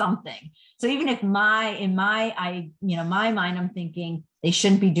upon something. So even if in my mind, I'm thinking they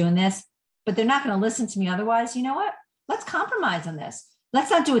shouldn't be doing this, but they're not going to listen to me otherwise. You know what? Let's compromise on this. Let's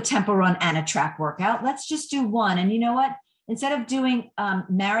not do a tempo run and a track workout. Let's just do one. And you know what? Instead of doing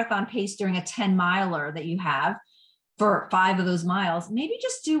marathon pace during a 10 miler that you have for 5 of those miles, maybe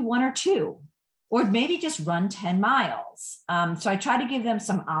just do 1 or 2. Or maybe just run 10 miles. So I try to give them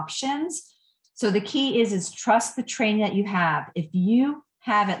some options. So the key is trust the training that you have. If you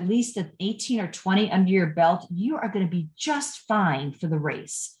have at least an 18 or 20 under your belt, you are going to be just fine for the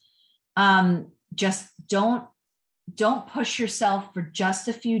race. Just don't push yourself for just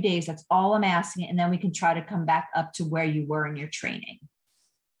a few days. That's all I'm asking. And then we can try to come back up to where you were in your training.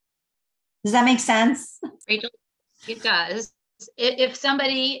 Does that make sense? Rachel, it does. If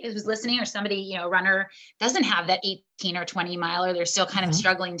somebody is listening or somebody, runner doesn't have that 18 or 20 miler, they're still kind of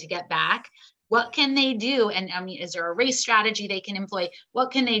struggling to get back. What can they do? And I mean, is there a race strategy they can employ? What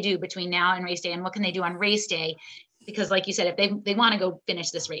can they do between now and race day? And what can they do on race day? Because like you said, if they want to go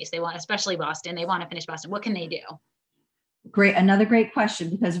finish this race, especially Boston, they want to finish Boston. What can they do? Great. Another great question,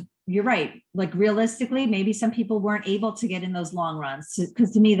 because you're right. Like realistically, maybe some people weren't able to get in those long runs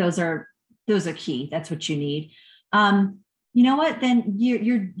because to me, those are key. That's what you need. You know what? Then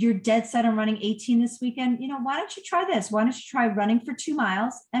you're dead set on running 18 this weekend. Why don't you try this? Why don't you try running for 2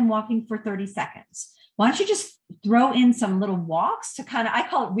 miles and walking for 30 seconds? Why don't you just throw in some little walks to I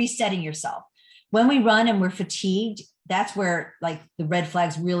call it resetting yourself. When we run and we're fatigued, that's where like the red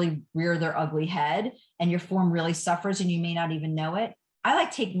flags really rear their ugly head and your form really suffers and you may not even know it. I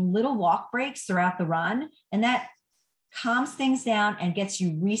like taking little walk breaks throughout the run, and that calms things down and gets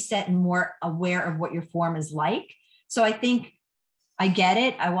you reset and more aware of what your form is like. So I think I get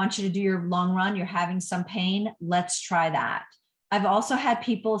it. I want you to do your long run. You're having some pain. Let's try that. I've also had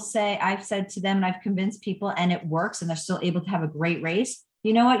people say, I've said to them and I've convinced people and it works and they're still able to have a great race.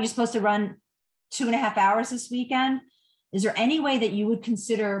 You know what? You're supposed to run 2.5 hours this weekend. Is there any way that you would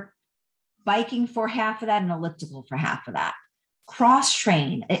consider biking for half of that and elliptical for half of that? Cross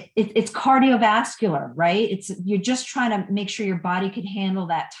train. It's cardiovascular, right? You're just trying to make sure your body can handle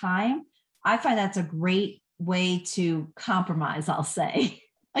that time. I find that's a great way to compromise, I'll say.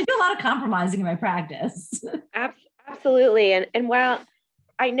 I do a lot of compromising in my practice. Absolutely. And while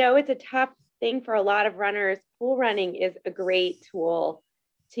I know it's a tough thing for a lot of runners, pool running is a great tool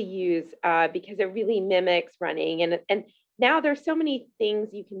to use because it really mimics running. And now there's so many things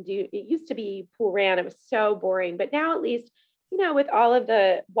you can do. It used to be pool ran. It was so boring, but now at least, with all of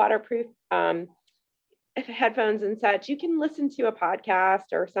the waterproof headphones and such, you can listen to a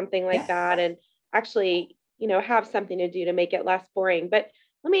podcast or something like that and actually have something to do to make it less boring. But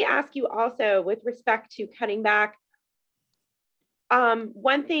let me ask you also with respect to cutting back.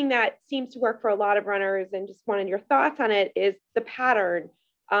 One thing that seems to work for a lot of runners and just wanted your thoughts on it is the pattern.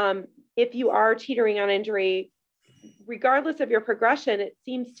 if you are teetering on injury, regardless of your progression, it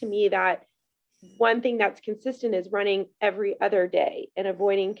seems to me that one thing that's consistent is running every other day and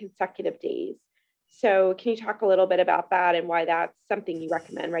avoiding consecutive days. So can you talk a little bit about that and why that's something you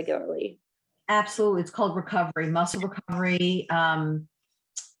recommend regularly? Absolutely. It's called recovery, muscle recovery.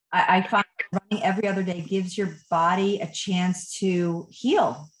 I find running every other day gives your body a chance to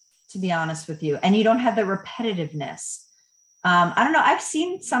heal, to be honest with you. And you don't have the repetitiveness. I don't know. I've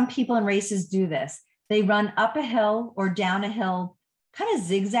seen some people in races do this. They run up a hill or down a hill, kind of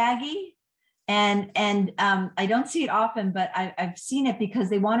zigzaggy. And I don't see it often, but I've seen it because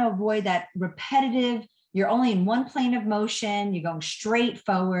they want to avoid that repetitive. You're only in one plane of motion. You're going straight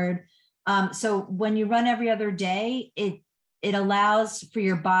forward. So when you run every other day, it allows for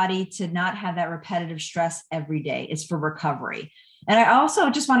your body to not have that repetitive stress every day. It's for recovery. And I also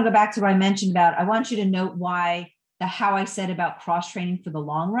just want to go back to what I mentioned about, I want you to note how I said about cross training for the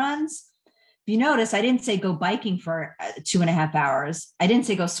long runs. If you notice, I didn't say go biking for 2.5 hours. I didn't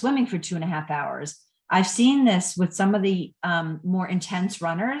say go swimming for 2.5 hours. I've seen this with some of the more intense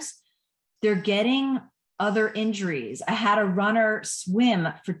runners. They're getting other injuries. I had a runner swim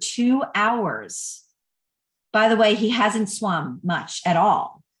for 2 hours. By the way, he hasn't swum much at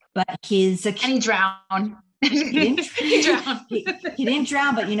all, but and he drowned. He didn't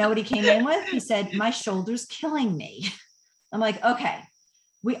drown, but you know what he came in with? He said, my shoulder's killing me. I'm like, okay,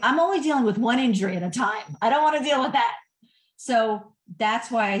 I'm only dealing with one injury at a time. I don't want to deal with that. So that's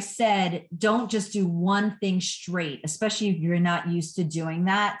why I said, don't just do one thing straight, especially if you're not used to doing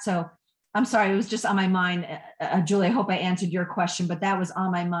that. So I'm sorry, it was just on my mind. Julie, I hope I answered your question, but that was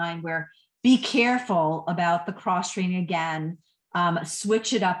on my mind where be careful about the cross training again,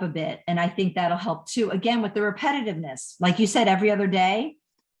 switch it up a bit. And I think that'll help too. Again, with the repetitiveness, like you said, every other day,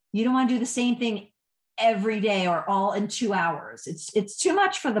 you don't want to do the same thing every day or all in 2 hours. It's too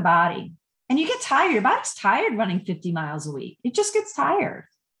much for the body. And you get tired. Your body's tired running 50 miles a week. It just gets tired.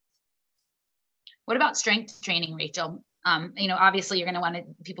 What about strength training, Rachel? Obviously you're going to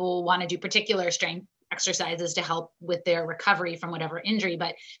people want to do particular strength exercises to help with their recovery from whatever injury,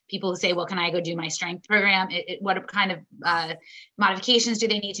 but people who say, well, can I go do my strength program? What kind of modifications do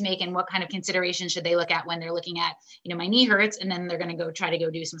they need to make, and what kind of considerations should they look at when they're looking at, my knee hurts and then they're going to try to go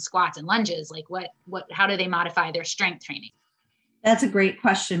do some squats and lunges? Like how do they modify their strength training? That's a great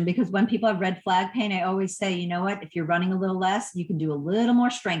question, because when people have red flag pain, I always say, you know what, if you're running a little less, you can do a little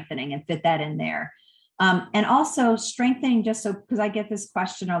more strengthening and fit that in there. And also strengthening, just so, because I get this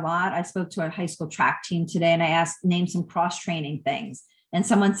question a lot. I spoke to a high school track team today and I asked, name some cross training things. And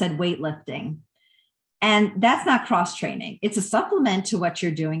someone said weightlifting. And that's not cross training. It's a supplement to what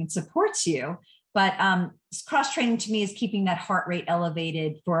you're doing. It supports you. But cross training to me is keeping that heart rate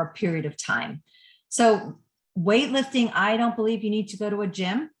elevated for a period of time. So weightlifting, I don't believe you need to go to a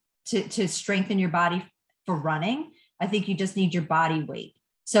gym to strengthen your body for running. I think you just need your body weight.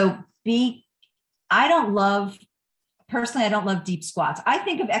 So I don't love deep squats. I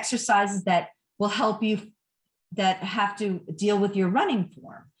think of exercises that will help you that have to deal with your running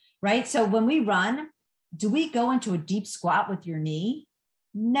form, right? So when we run, do we go into a deep squat with your knee?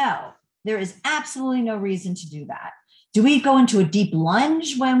 No, there is absolutely no reason to do that. Do we go into a deep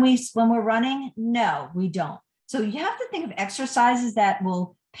lunge when we're running? No, we don't. So you have to think of exercises that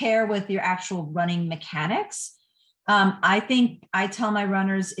will pair with your actual running mechanics. I tell my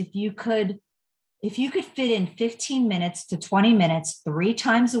runners, if you could fit in 15 minutes to 20 minutes, 3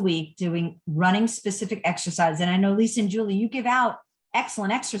 times a week doing running specific exercise. And I know Lisa and Julie, you give out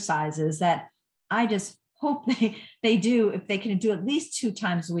excellent exercises that I just hope they do. If they can do at least 2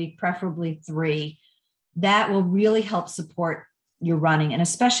 times a week, preferably 3, that will really help support your running. And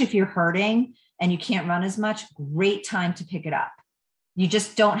especially if you're hurting and you can't run as much, great time to pick it up. You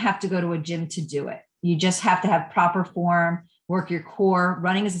just don't have to go to a gym to do it. You just have to have proper form, work your core.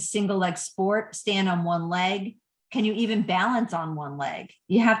 Running is a single leg sport. Stand on one leg. Can you even balance on one leg?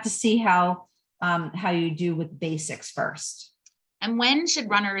 You have to see how you do with basics first. And when should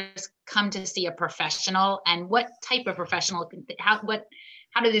runners come to see a professional, and what type of professional? How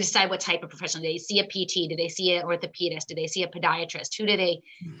do they decide what type of professional? Do they see a PT? Do they see an orthopedist? Do they see a podiatrist?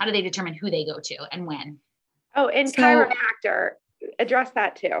 How do they determine who they go to and when? Oh, and chiropractor, address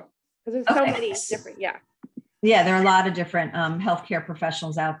that too, because there's so many different, Yeah, there are a lot of different healthcare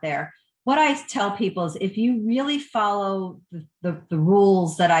professionals out there. What I tell people is, if you really follow the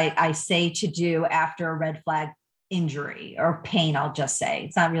rules that I say to do after a red flag injury or pain, I'll just say,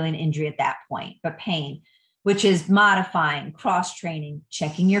 it's not really an injury at that point, but pain, which is modifying, cross training,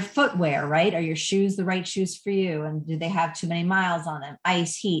 checking your footwear, right? Are your shoes the right shoes for you? And do they have too many miles on them?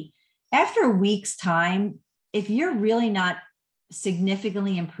 Ice, heat. After a week's time, if you're really not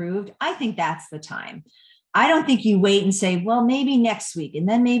significantly improved, I think that's the time. I don't think you wait and say, well, maybe next week and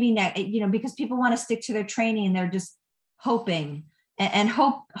then maybe next, because people want to stick to their training and they're just hoping. And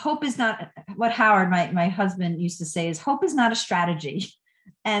hope is not what Howard, my husband, used to say, is hope is not a strategy.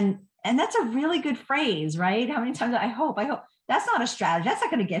 And that's a really good phrase, right? How many times I hope that's not a strategy. That's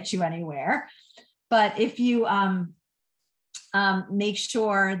not going to get you anywhere. But if you make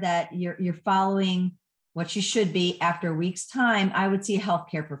sure that you're following what you should be, after a week's time, I would see a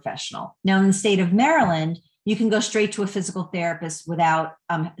healthcare professional. Now, in the state of Maryland, you can go straight to a physical therapist without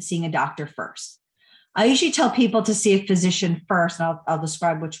seeing a doctor first. I usually tell people to see a physician first, and I'll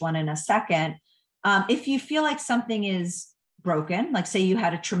describe which one in a second. If you feel like something is broken, like say you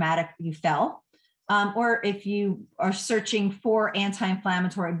had you fell, or if you are searching for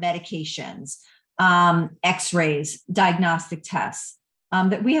anti-inflammatory medications, x-rays, diagnostic tests,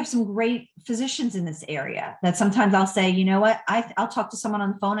 that we have some great physicians in this area that sometimes I'll say, you know what, I'll talk to someone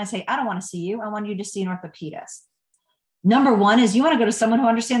on the phone. I say, I don't want to see you. I want you to see an orthopedist. Number one is you want to go to someone who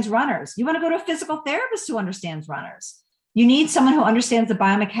understands runners. You want to go to a physical therapist who understands runners. You need someone who understands the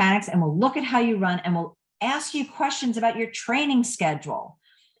biomechanics and will look at how you run and will ask you questions about your training schedule.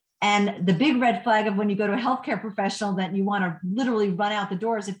 And the big red flag of when you go to a healthcare professional that you want to literally run out the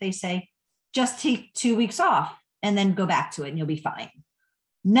doors if they say, just take 2 weeks off and then go back to it and you'll be fine.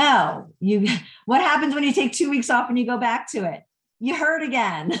 No, what happens when you take 2 weeks off and you go back to it? You hurt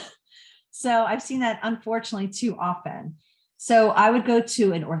again. So I've seen that unfortunately too often. So I would go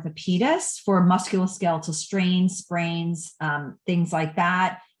to an orthopedist for musculoskeletal strains, sprains, things like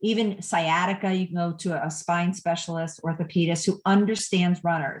that. Even sciatica, you can go to a spine specialist, orthopedist who understands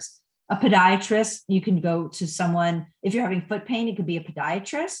runners. A podiatrist, you can go to someone, if you're having foot pain, it could be a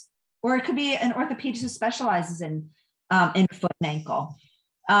podiatrist, or it could be an orthopedist who specializes in foot and ankle.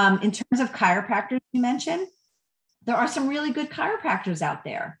 In terms of chiropractors you mentioned, there are some really good chiropractors out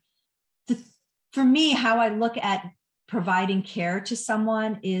there. For me, how I look at providing care to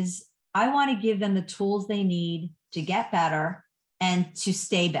someone is I want to give them the tools they need to get better and to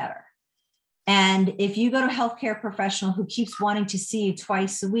stay better. And if you go to a healthcare professional who keeps wanting to see you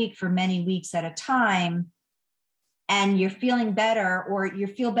twice a week for many weeks at a time, and you're feeling better, or you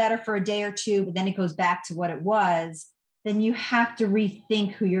feel better for a day or two, but then it goes back to what it was, then you have to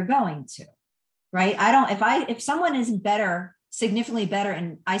rethink who you're going to, right? If someone isn't better, significantly better,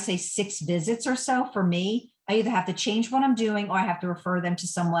 and I say 6 visits or so, for me, I either have to change what I'm doing or I have to refer them to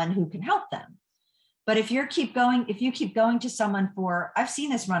someone who can help them. But if you keep going to someone I've seen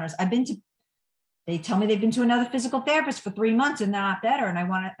this runners, they tell me they've been to another physical therapist for 3 months and they're not better. And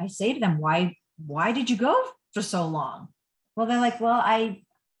I say to them, why did you go for so long? Well, they're like, well, I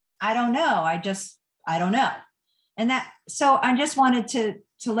don't know. I don't know. So I just wanted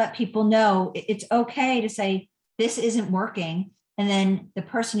to let people know it's okay to say, this isn't working. And then the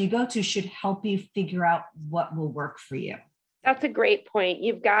person you go to should help you figure out what will work for you. That's a great point.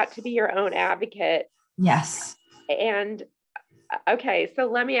 You've got to be your own advocate. Yes. And okay, so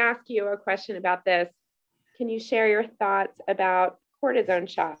let me ask you a question about this. Can you share your thoughts about cortisone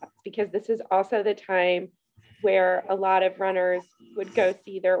shots? Because this is also the time where a lot of runners would go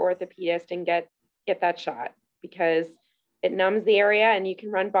see their orthopedist and get that shot because it numbs the area and you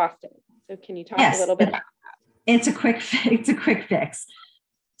can run Boston. So can you talk a little bit about that? It's a quick fix.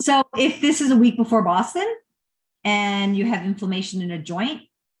 So if this is a week before Boston and you have inflammation in a joint,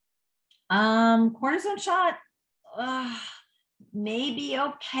 cortisone shot, maybe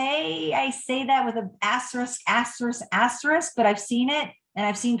okay. I say that with an asterisk, but I've seen it, and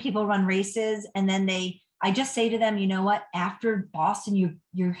I've seen people run races, and then I just say to them, you know what, after Boston,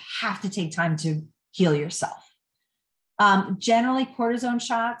 you have to take time to heal yourself. Generally, cortisone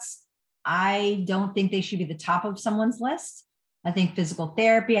shots, I don't think they should be the top of someone's list. I think physical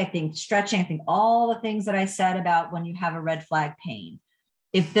therapy, I think stretching, I think all the things that I said about when you have a red flag pain.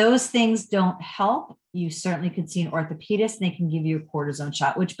 If those things don't help, you certainly could see an orthopedist and they can give you a cortisone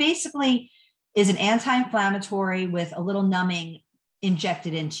shot, which basically is an anti-inflammatory with a little numbing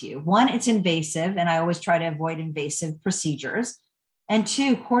injected into you. One, it's invasive, and I always try to avoid invasive procedures. And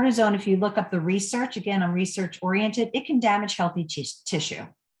 2, cortisone, if you look up the research, again, I'm research oriented, it can damage healthy tissue.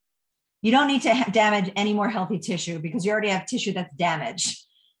 You don't need to damage any more healthy tissue because you already have tissue that's damaged.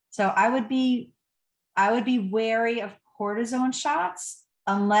 So I would be wary of cortisone shots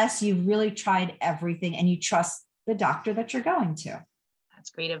unless you've really tried everything and you trust the doctor that you're going to. That's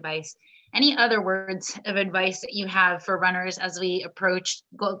great advice. Any other words of advice that you have for runners as we approach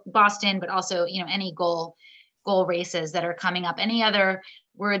Boston, but also, any goal races that are coming up? Any other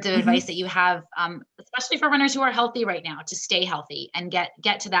words of advice that you have, especially for runners who are healthy right now, to stay healthy and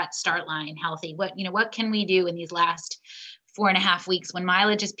get to that start line healthy? What can we do in these last 4.5 weeks when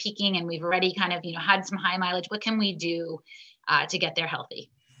mileage is peaking and we've already kind of, had some high mileage? What can we do to get there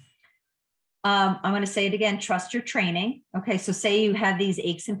healthy? I'm going to say it again, trust your training. Okay. So say you have these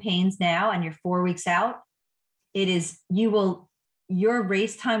aches and pains now and you're 4 weeks out. Your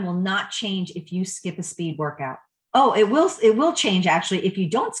race time will not change if you skip a speed workout. Oh, it will change actually. If you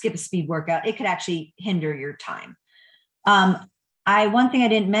don't skip a speed workout, it could actually hinder your time. One thing I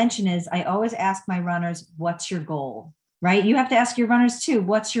didn't mention is I always ask my runners, what's your goal, right? You have to ask your runners too.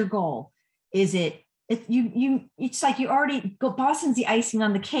 What's your goal? Is it, it's like you already go, Boston's the icing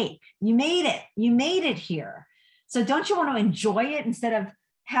on the cake. You made it here. So don't you want to enjoy it instead of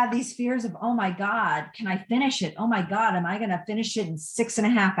have these fears of, oh my God, can I finish it? Oh my God, am I going to finish it in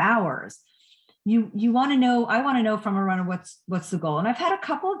 6.5 hours? You want to know, I want to know from a runner, what's the goal? And I've had a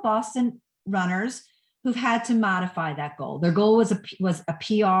couple of Boston runners who've had to modify that goal. Their goal was a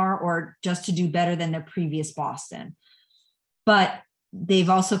PR or just to do better than their previous Boston. But they've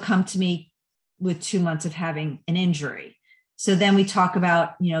also come to me with 2 months of having an injury. So then we talk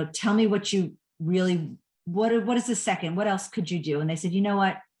about, tell me what you really, what is the second? What else could you do? And they said, you know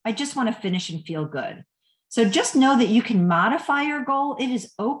what? I just want to finish and feel good. So just know that you can modify your goal. It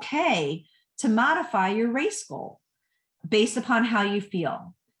is okay to modify your race goal based upon how you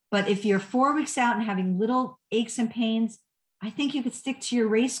feel. But if you're 4 weeks out and having little aches and pains, I think you could stick to your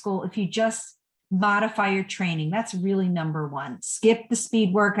race goal if you just modify your training. That's really number one. Skip the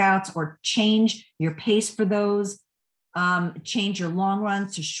speed workouts or change your pace for those. Change your long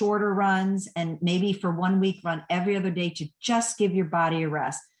runs to shorter runs, and maybe for 1 week run every other day to just give your body a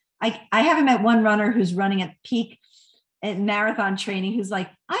rest. I haven't met one runner who's running at peak at marathon training who's like,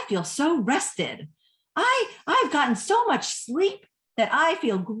 I feel so rested. I've gotten so much sleep that I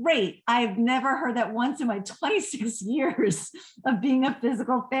feel great. I've never heard that once in my 26 years of being a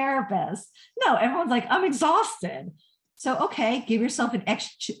physical therapist. No, everyone's like, I'm exhausted. So, okay, give yourself an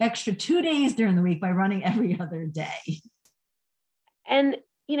extra 2 days during the week by running every other day. And,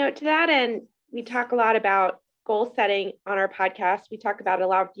 to that end, we talk a lot about goal setting on our podcast. We talk about it a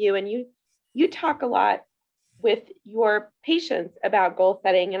lot with you, and you talk a lot with your patients about goal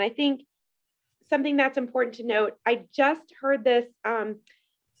setting. And I think something that's important to note, I just heard this,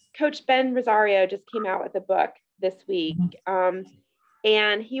 Coach Ben Rosario just came out with a book this week.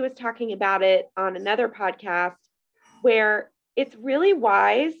 And he was talking about it on another podcast where it's really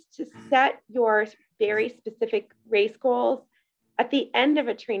wise to set your very specific race goals at the end of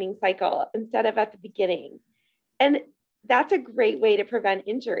a training cycle instead of at the beginning. And that's a great way to prevent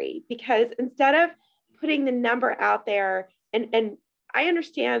injury, because instead of putting the number out there, and I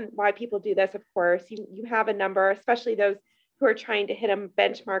understand why people do this, of course, you have a number, especially those who are trying to hit a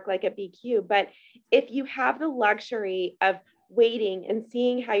benchmark like a BQ. But if you have the luxury of waiting and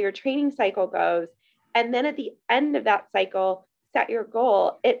seeing how your training cycle goes, and then at the end of that cycle, set your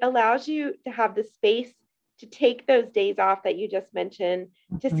goal, it allows you to have the space to take those days off that you just mentioned,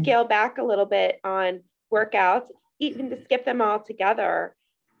 to scale back a little bit on workouts, even to skip them all together.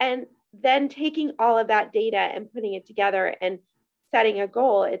 And then taking all of that data and putting it together and setting a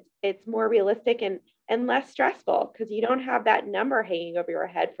goal, it's more realistic and less stressful, because you don't have that number hanging over your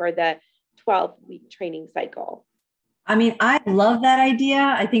head for the 12-week training cycle. I mean, I love that idea.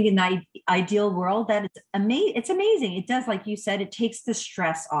 I think in the ideal world that it's amazing. It does, like you said, it takes the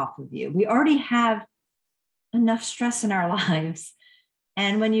stress off of you. We already have enough stress in our lives.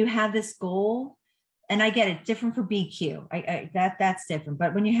 And when you have this goal, and I get it, different for BQ, that's different.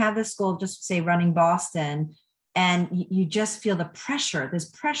 But when you have this goal, just say running Boston, and you just feel the pressure, there's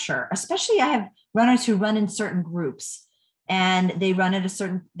pressure, especially I have runners who run in certain groups, and they run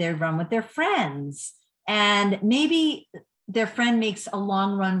with their friends. And maybe their friend makes a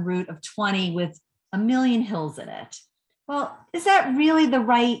long run route of 20 with 1 million hills in it. Well, is that really the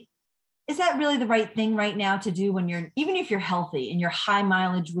right thing right now to do even if you're healthy in your high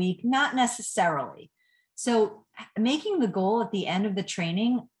mileage week? Not necessarily. So making the goal at the end of the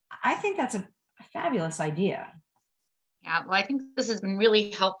training, I think that's a fabulous idea. Yeah, well, I think this has been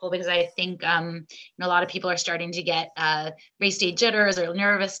really helpful, because I think a lot of people are starting to get race day jitters or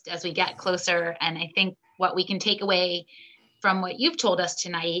nervous as we get closer. And I think what we can take away from what you've told us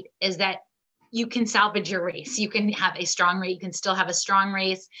tonight is that you can salvage your race. You can have a strong race. You can still have a strong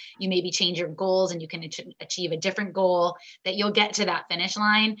race. You maybe change your goals and you can achieve a different goal, that you'll get to that finish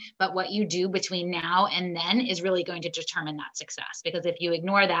line. But what you do between now and then is really going to determine that success. Because if you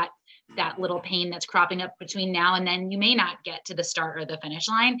ignore that little pain that's cropping up between now and then, you may not get to the start or the finish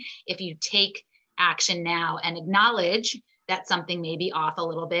line. If you take action now and acknowledge that something may be off a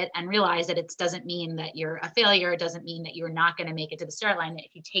little bit, and realize that it doesn't mean that you're a failure. It doesn't mean that you're not going to make it to the start line.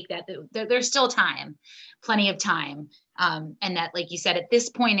 If you take that, there's still time, plenty of time. And that, like you said, at this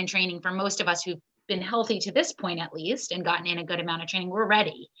point in training, for most of us who've been healthy to this point, at least, and gotten in a good amount of training, we're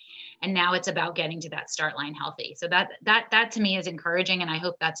ready. And now it's about getting to that start line healthy. So that to me is encouraging. And I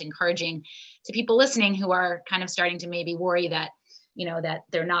hope that's encouraging to people listening who are kind of starting to maybe worry that, that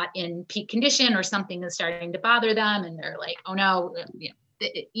they're not in peak condition or something is starting to bother them. And they're like, oh no,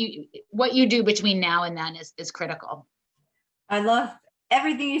 what you do between now and then is critical. I love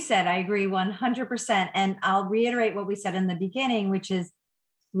everything you said. I agree 100%. And I'll reiterate what we said in the beginning, which is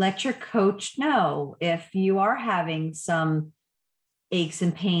let your coach know if you are having some aches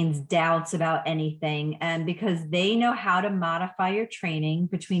and pains, doubts about anything, and because they know how to modify your training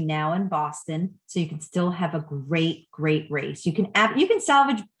between now and Boston, so you can still have a great race. You can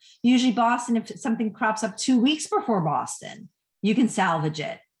salvage usually Boston if something crops up 2 weeks before Boston. You can salvage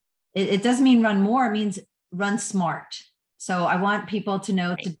it. It doesn't mean run more; it means run smart. So I want people to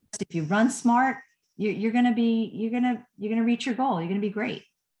know that if you run smart, you're gonna reach your goal. You're gonna be great.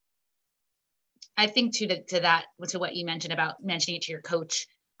 I think to what you mentioned about mentioning it to your coach.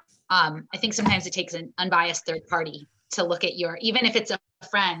 I think sometimes it takes an unbiased third party to look at even if it's a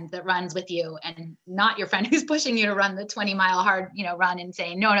friend that runs with you and not your friend who's pushing you to run the 20-mile hard, run and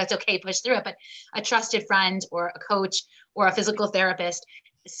saying, no, it's okay, push through it. But a trusted friend or a coach or a physical therapist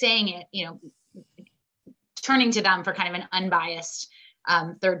saying it, turning to them for kind of an unbiased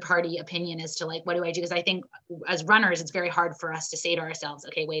third party opinion as to like, what do I do? Because I think as runners, it's very hard for us to say to ourselves,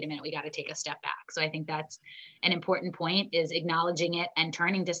 okay, wait a minute, we got to take a step back. So I think that's an important point, is acknowledging it and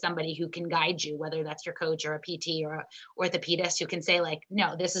turning to somebody who can guide you, whether that's your coach or a PT or a orthopedist who can say like,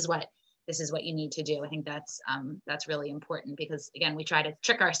 no, this is what you need to do. I think that's really important, because again, we try to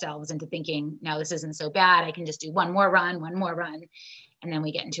trick ourselves into thinking, no, this isn't so bad. I can just do one more run. And then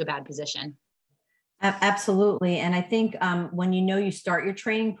we get into a bad position. Absolutely. And I think when you start your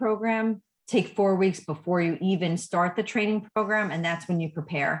training program, take 4 weeks before you even start the training program. And that's when you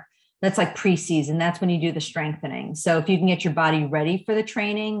prepare. That's like preseason. That's when you do the strengthening. So if you can get your body ready for the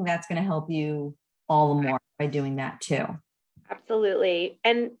training, that's going to help you all the more by doing that too. Absolutely.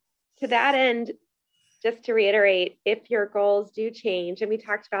 And to that end, just to reiterate, if your goals do change, and we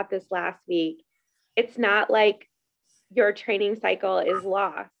talked about this last week, it's not like your training cycle is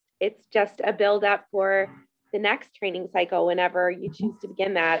lost. It's just a build up for the next training cycle. Whenever you choose to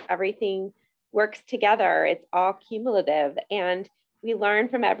begin that, everything works together. It's all cumulative, and we learn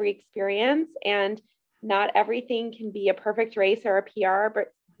from every experience, and not everything can be a perfect race or a PR,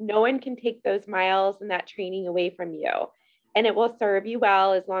 but no one can take those miles and that training away from you. And it will serve you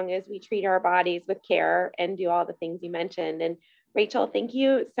well as long as we treat our bodies with care and do all the things you mentioned. And Rachel, thank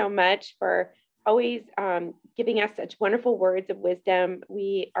you so much for always giving us such wonderful words of wisdom.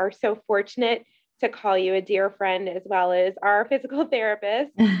 We are so fortunate to call you a dear friend, as well as our physical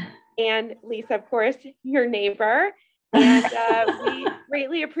therapist. And Lisa, of course, your neighbor. And we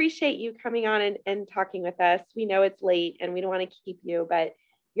greatly appreciate you coming on and talking with us. We know it's late and we don't want to keep you, but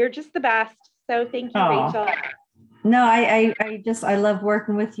you're just the best. So thank you, Rachel. No, I love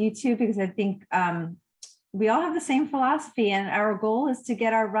working with you too, because I think we all have the same philosophy, and our goal is to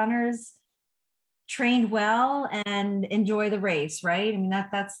get our runners trained well and enjoy the race, right? I mean,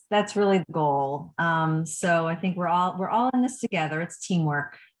 that's really the goal. So I think we're all in this together. It's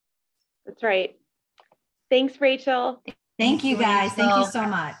teamwork. That's right. Thanks, Rachel. Thank you, guys. Thank you so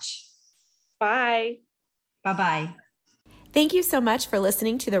much. Bye. Bye-bye. Thank you so much for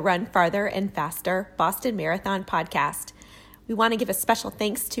listening to the Run Farther and Faster Boston Marathon podcast. We want to give a special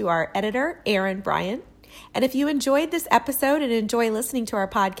thanks to our editor, Aaron Bryant. And if you enjoyed this episode and enjoy listening to our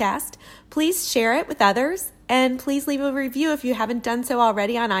podcast, please share it with others, and please leave a review if you haven't done so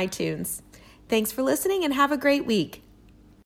already on iTunes. Thanks for listening and have a great week.